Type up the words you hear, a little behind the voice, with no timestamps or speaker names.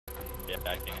Yeah,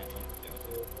 backing it.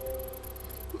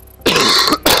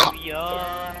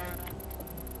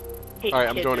 Hey, Alright,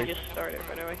 I'm kids, joining. we just started,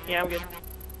 by the way. Yeah, I'm good.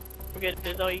 I'm good.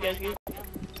 Is all you guys good?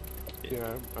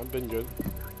 Yeah, I've been good.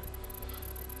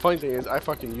 Funny thing is, I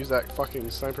fucking use that fucking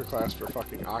sniper class for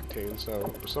fucking Octane,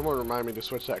 so someone remind me to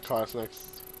switch that class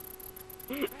next.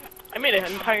 I made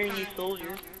an entire new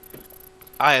soldier.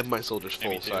 I have my soldiers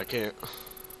Me full, so too. I can't.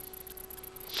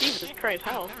 Jesus Christ,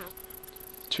 how? Do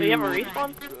Two you have a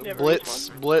respawn? Do you have a Blitz,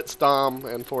 respawn? Blitz, Dom,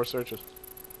 and 4 searches.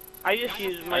 I just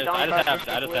use my I Dom just card have,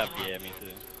 for Blitz. yeah, me too.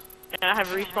 And I have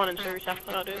respawn and search, that's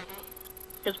what I'll do.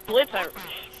 Because Blitz,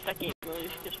 that game really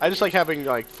just... I just like having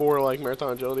like 4 like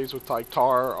marathon agilities with like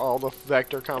tar, all the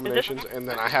vector combinations, and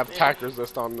then I have Yeah. tack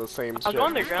resist on the same I'll shit. go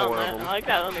underground, 4 of man. them. I like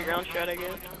that underground strat, I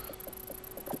guess.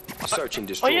 Search and Oh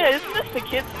destroy. yeah, isn't this the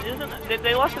kids,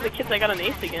 they lost to the kids I got an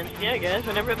ace against. Yeah, guys,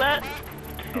 remember that?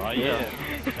 Oh yeah.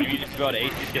 You just go to 80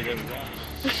 kids every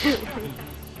round.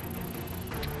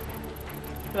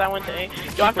 Cause I went to A.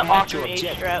 You'll have to offer an A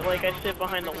strat, like I sit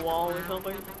behind the wall or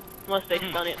something. Unless they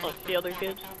stun it like the other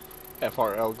kids.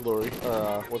 FRL Glory,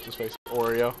 or what's his face?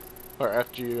 Oreo. Or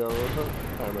FGO or something.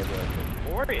 I remember that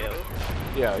kid. Oreo.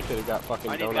 Yeah, the kid who got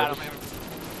fucking donuts.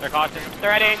 They're cautious.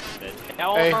 They're at A.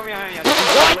 Hey.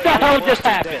 What the hell just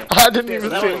happened? I didn't even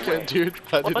That see was it, weird. dude.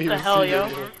 I didn't What even the hell, see yo?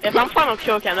 it. If I'm final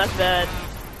kill cam, that's bad.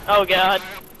 Oh god.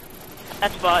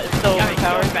 That's bot. It's so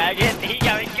overpowered. He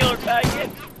got me killer faggot.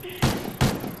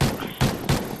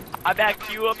 I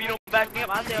backed you up, you don't back me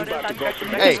up. I say all this, I catch you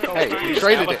back. Hey, he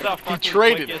traded it. He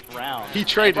traded it. He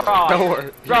traded it. Don't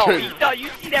worry. He Bro, traded it. you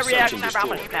see that reaction, I'm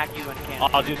gonna smack you in the can.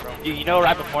 Oh, dude, you know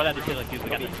right before that, this kid like, dude,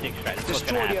 we got the six strike. This is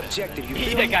what's gonna Destroy the happen. objective. You He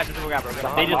feel that me? guys just got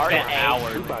bro. They just spent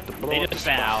hours. We about to blow They up just the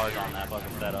spent spot. hours on that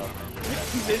fucking setup.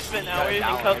 They spent hours in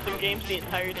custom games the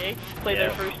entire day. Play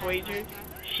their first wager.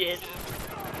 Shit.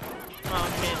 Oh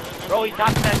man. Bro, he's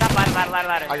top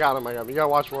ladder. I got him. You gotta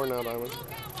watch more now, Diamond.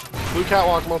 Blue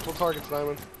catwalk, multiple targets,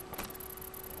 Diamond.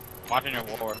 Watching your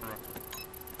war.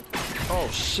 Oh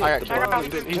shit. I the got bomb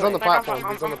killed. has been He's on the planted.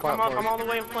 platform. He's on the platform. I'm all the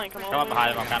way in flank. I'm all Come up the way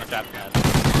behind in him, I'm kind of trapped,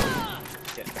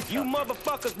 guys. You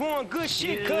motherfuckers won good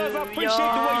shit, You- cuz I appreciate the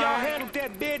way y'all handled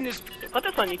that business. Put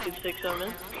this on YouTube 6 though,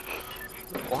 man.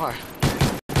 Why?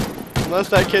 Unless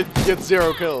that kid gets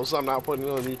 0 kills, I'm not putting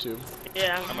it on YouTube.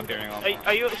 Yeah. I'm appearing on.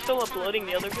 Are you still uploading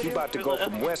the other video? You about to for go the-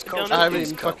 from West the Coast donut? I haven't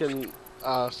East even Coast. fucking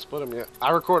split them yet.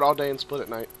 I record all day and split at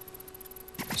night.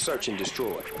 Search and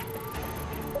destroy.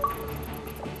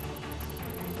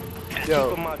 Yo,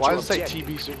 Keep 'em out why your does it say objective.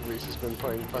 TB Super Beast has been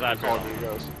playing That fucking Call of girl. Duty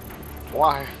Ghosts?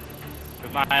 Why?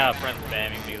 Because my friend's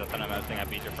spamming me because I'm saying I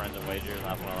beat your friends in wagers, and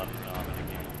that's when I let him know I'm in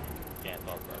the game. Can't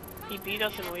talk about He beat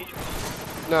us in wagers.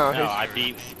 No, it. No, I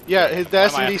beat. yeah, his one of my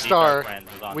Destiny FD star. friends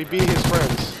was on We there. beat his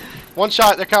friends. One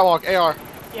shot, the catwalk, AR.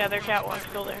 Yeah, their catwalk's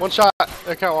still there. One shot,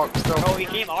 the catwalk, still. Oh, he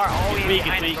came R. Oh, He's he's weak,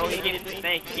 behind he's him, bro. weak. He hated the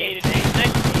snake. He hated Hey, the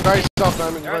snake. Very soft,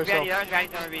 Diamond, That very was ready. soft.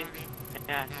 That was ready.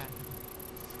 Yeah.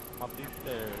 Up these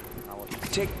stairs.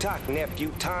 Tick tock,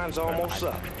 nephew. Time's almost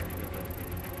up.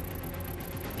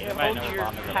 Yeah, Anybody hold know what your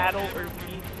bomb is it? paddle or B.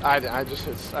 I just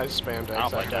spammed X I don't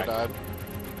play after I Jack. died.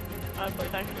 I play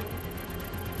that.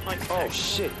 Like, Oh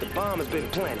shit, the bomb has been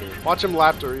planted. Watch him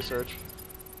lap to research.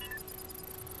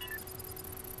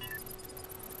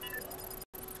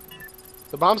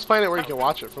 The bomb's playing it where you can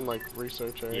watch it from like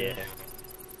research area.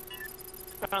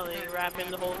 Yeah. probably wrapping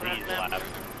the whole He's map. laughing.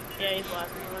 Yeah, he's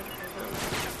laughing.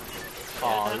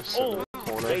 Oh, he's sitting in the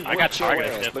corner. They I got want your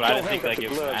targeted ass, this, but but I don't didn't think hang up like the it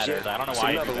gloves matters. yet. I don't know It's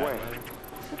why you another do that. round.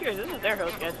 Who cares? This is their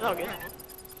host, guys. It's all good.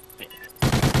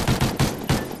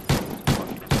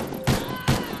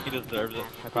 He deserves it.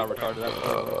 I probably retarded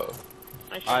that.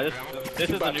 Nice. Alright, this is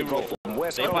the About new to go rule. from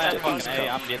West They Coast plant to fucking East A,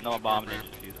 Coast. I'm getting no bomb and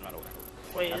just use them right away.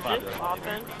 Wait, is That's this not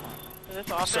offense? Is this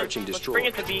offense? Search and Let's destroy. bring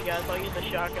it to B, guys. I'll use the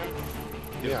shotgun.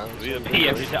 Yeah. We have B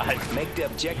every time. Make the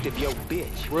objective your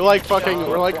bitch. We're like fucking,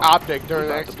 we're like Optic during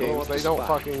We're about X to blow Games. up They the don't spot.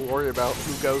 fucking worry about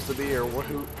who goes to B or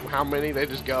who, how many. They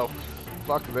just go.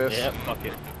 Fuck this. Yeah, fuck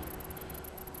it.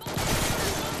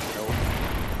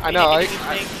 I know. Like,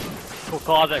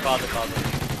 Closet.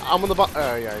 I'm on the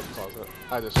yeah, he's closet.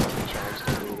 I just fucking challenged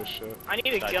to do this shit. I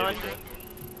need a gun.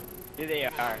 Here they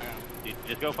are. Dude,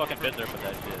 just go fucking Fizzler for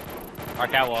that shit. Our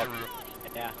catwalk.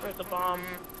 Yeah. Where's the bomb?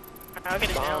 I'll get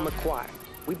it Bomb down. acquired.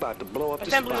 We about to blow up the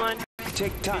Assembly spot. line.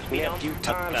 Tick tock, nephew.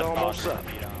 Time's That's almost boss. up.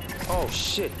 Oh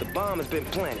shit, the bomb has been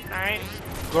planted. Alright.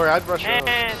 Glory, I'd rush her.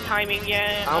 And timing,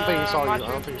 yeah. I don't think he saw you. I watching.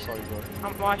 don't think he saw you, Glory.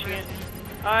 I'm watching it.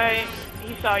 Alright.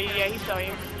 He saw you, yeah, he saw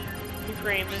you. He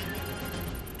framed it.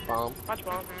 Bomb. Watch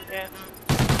bomb. Yeah.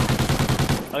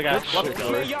 Okay, Good shit, Man,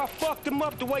 Glory. y'all fucked him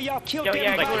up the way y'all killed Yo, yeah,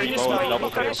 everybody Glory, in he this double started kill.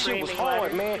 motherfucker. That shit framing was the hard,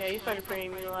 ladders. man. Yeah, he started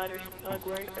framing the ladders.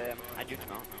 Glory. I do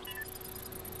know.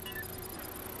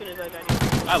 soon as I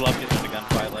die. I love getting in a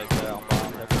gunfight like that on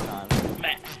bombs every time.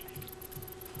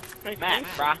 Max. Max,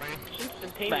 brah.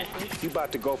 Instantaneously. You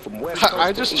about to go from west coast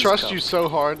I to just east trust coast. you so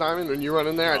hard, Diamond. When you run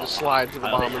in there, I just slide to the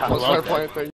I bomb and love start that.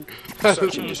 planting.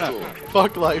 Search and destroy.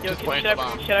 Fuck life, Yo, just plant the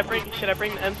bomb. should I bring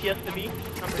the MTS to B?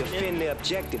 I'm bringing it. Defend the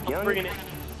objective, I'm young. bringing it.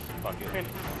 Fuck you.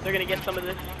 They're gonna get some of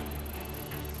this.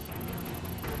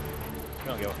 We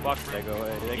don't give a fuck if they go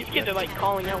away. They These can kids get- are like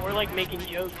calling out. We're like making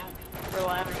jokes. We're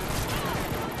laughing.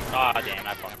 Aw, damn,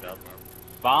 I fucked up.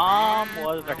 Bomb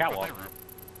was their catwalk.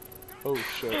 Oh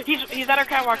shit. He's at our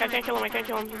catwalk. I can't kill him.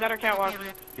 He's at our catwalk.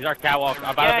 He's our catwalk. By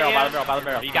the barrel, by the barrel, by the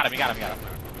barrel. You got him, you got him, you got him.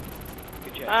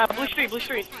 Good job. Blue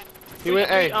street. He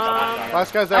went A.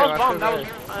 Last guy's A. That was Last bomb. guy's That was.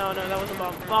 A. Oh no, that wasn't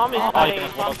bomb. Bomb is Oh, A. you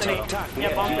can Bomb's pull A. up Talk,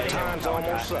 Yeah, bomb's your A. time's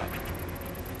almost up.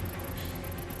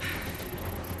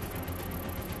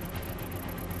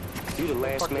 You the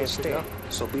last Fuck man this shit, standing,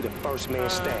 so be the first man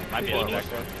standing. Might be an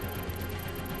objective.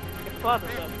 Closet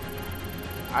up.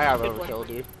 I have Good one. overkill,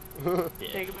 dude.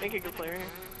 Make a good player here.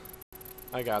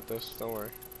 I got this. Don't worry.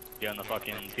 Be on the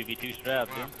fucking 2v2 strap,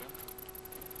 dude.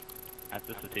 That's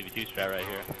just a 2v2 strap right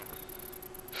here.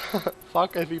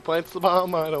 Fuck if he plants the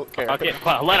bomb, I don't care. Okay,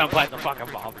 let him plant the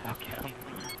fucking bomb. Fuck him.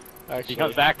 If Actually, he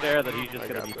comes back there, then he's just I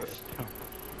gonna got be this. pissed.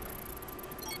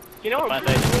 You know what? Plant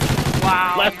it.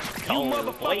 Wow. Let's go. You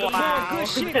motherfucker Wow. doing good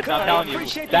shit, I'm cuz. I telling you,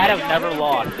 appreciate that the has way never y'all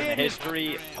lost handle in the business.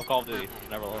 history of Call of Duty.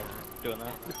 Never lost doing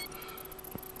that.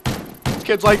 this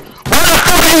kid's like, where the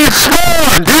fuck are you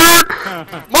scoring, dude?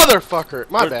 Motherfucker.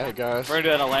 My bad, guys. We're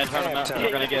doing a land tournament. Halftime.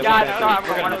 We're gonna get God, we're stop,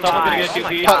 gonna we're someone's gonna get gonna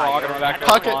 2 die. We're all gonna go back to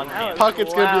the Puckett, spawn. That was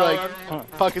Puckett's gonna be loud.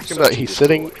 like, Puckett's gonna be like, he's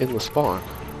sitting in the spawn.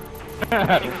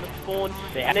 Spawn.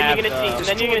 And then you're gonna see.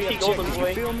 Then you're gonna see Golden You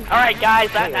Boy. feel me? All right,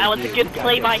 guys. That was a Yeah, good you got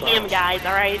play by that him, sauce. guys.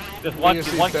 All right. Just one You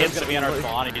see kid's Ben's gonna be in our like-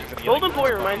 spawn. And he's gonna be Golden like,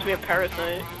 Boy reminds me of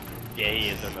Parasite. Yeah, he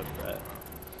is their best threat.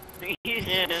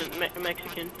 Yeah,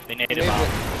 Mexican. They named him out.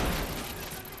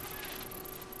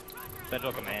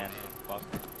 Central Command. Fuck.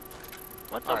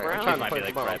 What's All up, right, I'm Brown? trying He might to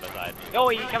be plant like the right bomb. beside me. Oh,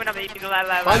 he's coming up. He's Find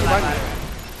you, find you.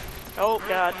 Oh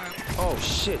God, Oh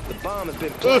shit, the bomb has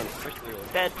been planted.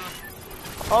 dead.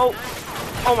 Oh,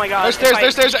 oh my God. There's stairs, If I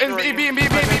there's stairs, destroy and B, you- B, and B, B,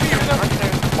 B, B, B.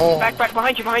 Upstairs. Oh. Back,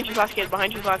 behind you, last kid,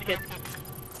 last kid.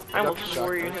 I got almost the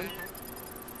swore you shotgun. him.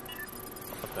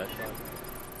 What's that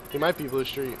shot? He might be Blue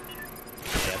Street. Yeah,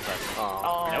 that's right. Oh.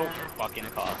 Oh. Nope. Fucking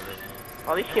cost it.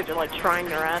 All these kids are like trying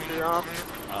their asses off.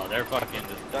 Oh, they're fucking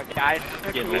just Look, guys.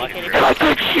 They're getting communicating. lucky. Like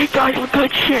good shit, guys, we're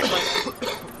good shit.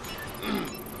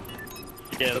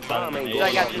 Yeah, The bomb ain't I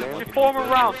going got up, you. man. 4 more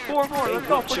rounds, 4 more. They Let's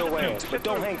go. whooped Push your it ass, through. but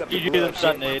don't hang up You your do them gloves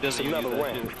something, yet. it doesn't It's use another that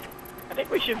round. shit. I think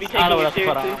we should be I don't know taking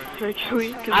what it else to put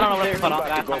seriously, actually. I don't know what to put on. About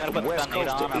to I'm go gonna from put West sun aid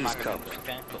Coast to on. I'm East not gonna Coast.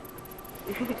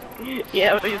 okay.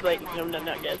 Yeah, but he's like, no,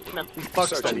 guys, no. Fuck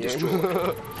Search that and game.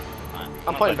 destroy.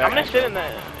 I'm playing I'm back. gonna sit in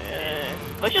the.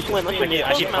 Let's just win. Let's I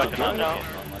just keep close it pushing out. out.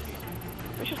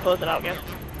 Let's just close it out, guys.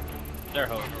 They're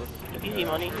home. Easy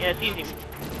money. Yeah, it's easy.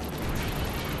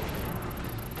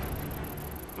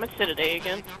 I'm gonna sit at A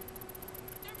again.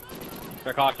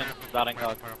 Precaution. Dotting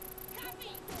cog.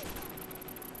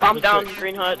 Bomb Good down, shit.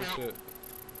 green hut. Good shit.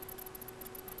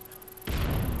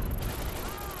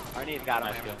 Arnie's got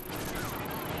him. Nice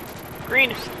kill. Green.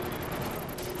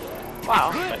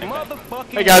 Wow. Motherfucking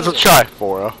Hey guys, let's try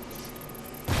 4-0.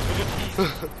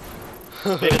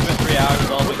 They just spent 3 hours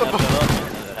all picking that shit up,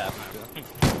 and then it happened.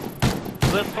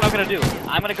 So this is what I'm gonna do.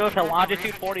 I'm gonna go to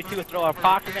longitude 42, throw a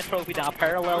approximate trophy down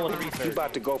parallel with research. You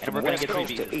about to go And from we're gonna West get 3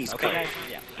 Coast to pieces. East Okay, Coast. guys?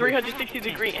 Yeah.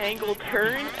 360-degree angle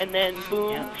turn, and then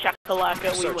boom, shakalaka, we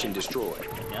Search and win. destroy.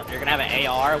 Yep. You're gonna have an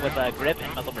AR with a grip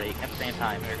and muzzle brake at the same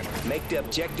time. You're gonna Make the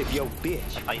objective your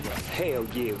bitch. how you do it. Hell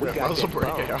yeah, we Yeah, got muzzle that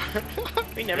break bomb. AR.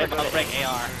 We never Grip, go muzzle to A. brake,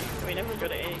 AR. We never go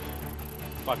to A.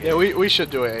 Fuck Yeah, it. we should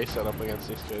do a setup against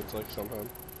these kids like sometime.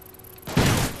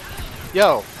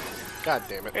 Yo, god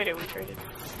damn it. We traded.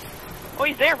 Oh,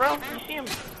 he's there, bro. You see him.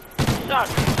 He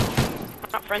sucks. We're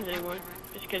not friends anymore.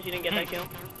 Just because you didn't get that kill.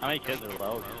 How many kids are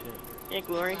low? Shit. Yeah,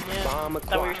 Glory. Yeah. Bomb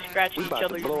Thought we were acquired. scratching We each about to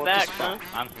other's blow up the backs, spot.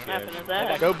 huh? I'm What scared. happened to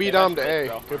that? Go B Yeah, dom to that's A. it,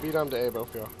 bro. Go B dom to A,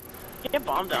 both y'all. Get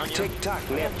bombed down, yo. Tick tock,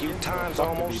 nephew. Time's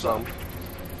Fuck the almost B-bomb. up.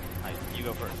 Alright, you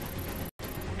go first.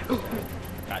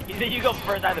 God, he said you go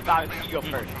first. I had the balance. You go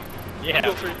first. Yeah.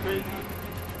 Go first, please.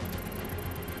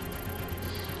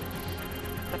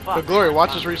 The fuck? But Glory,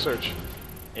 watch his research.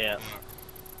 Yeah.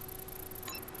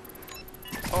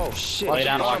 Oh shit, Lay the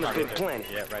down bomb and has watch been research. planted.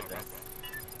 Yeah, right there.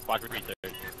 Watch research.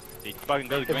 If he fucking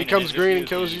goes green If he comes and green and hits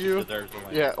kills he you, deserves the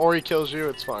win. yeah, or he kills you,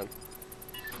 it's fine.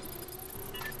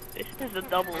 This is a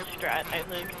double strat, I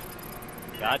think.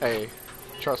 God. Hey,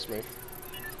 trust me.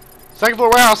 Second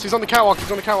floor warehouse, he's on the catwalk, he's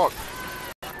on the catwalk.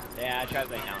 Yeah, Yeah, I tried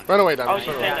playing down. Run away, I Diamond. was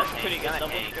just Run saying away. that's pretty good double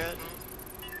Tank. strat.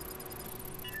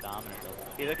 Dominant double.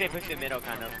 You look like they pushed the middle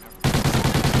kind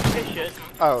of. Good shit.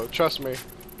 Oh, trust me.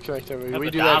 Connectivity. That's We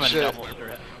a do that dominant shit. double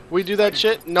strat. We do that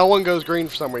shit. No one goes green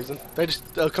for some reason. They just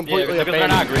completely Yeah, because they're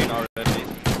not abandon. green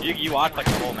already. You watch like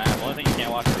the whole map. The only thing you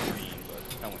can't watch is green,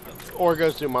 but no one does. Or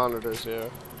goes through monitors. Yeah.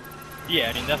 Yeah,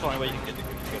 I mean that's the only way you can get the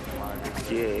green skip in line.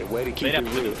 Yeah, way to keep They'd it have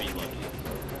to do real. the beat lucky.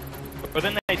 But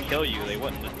then they'd kill you. They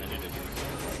wouldn't listen to it.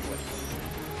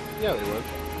 Yeah, they would.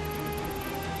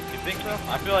 You think so?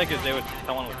 I feel like if they would,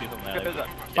 someone would do something that. Because,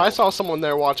 If I saw someone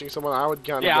there watching someone, I would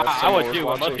kind of. Yeah, guess I someone would was too. But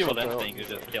most watching people's something instinct is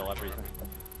just kill everything.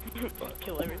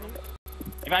 Kill everything.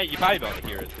 You probably be able to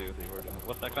hear it too if they were.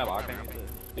 What's that crap? Octane? else.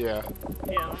 Yeah.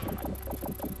 Yeah.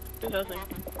 It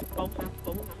doesn't. Bubbles.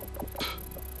 Bubbles.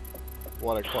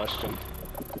 What a question.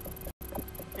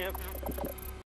 Yep.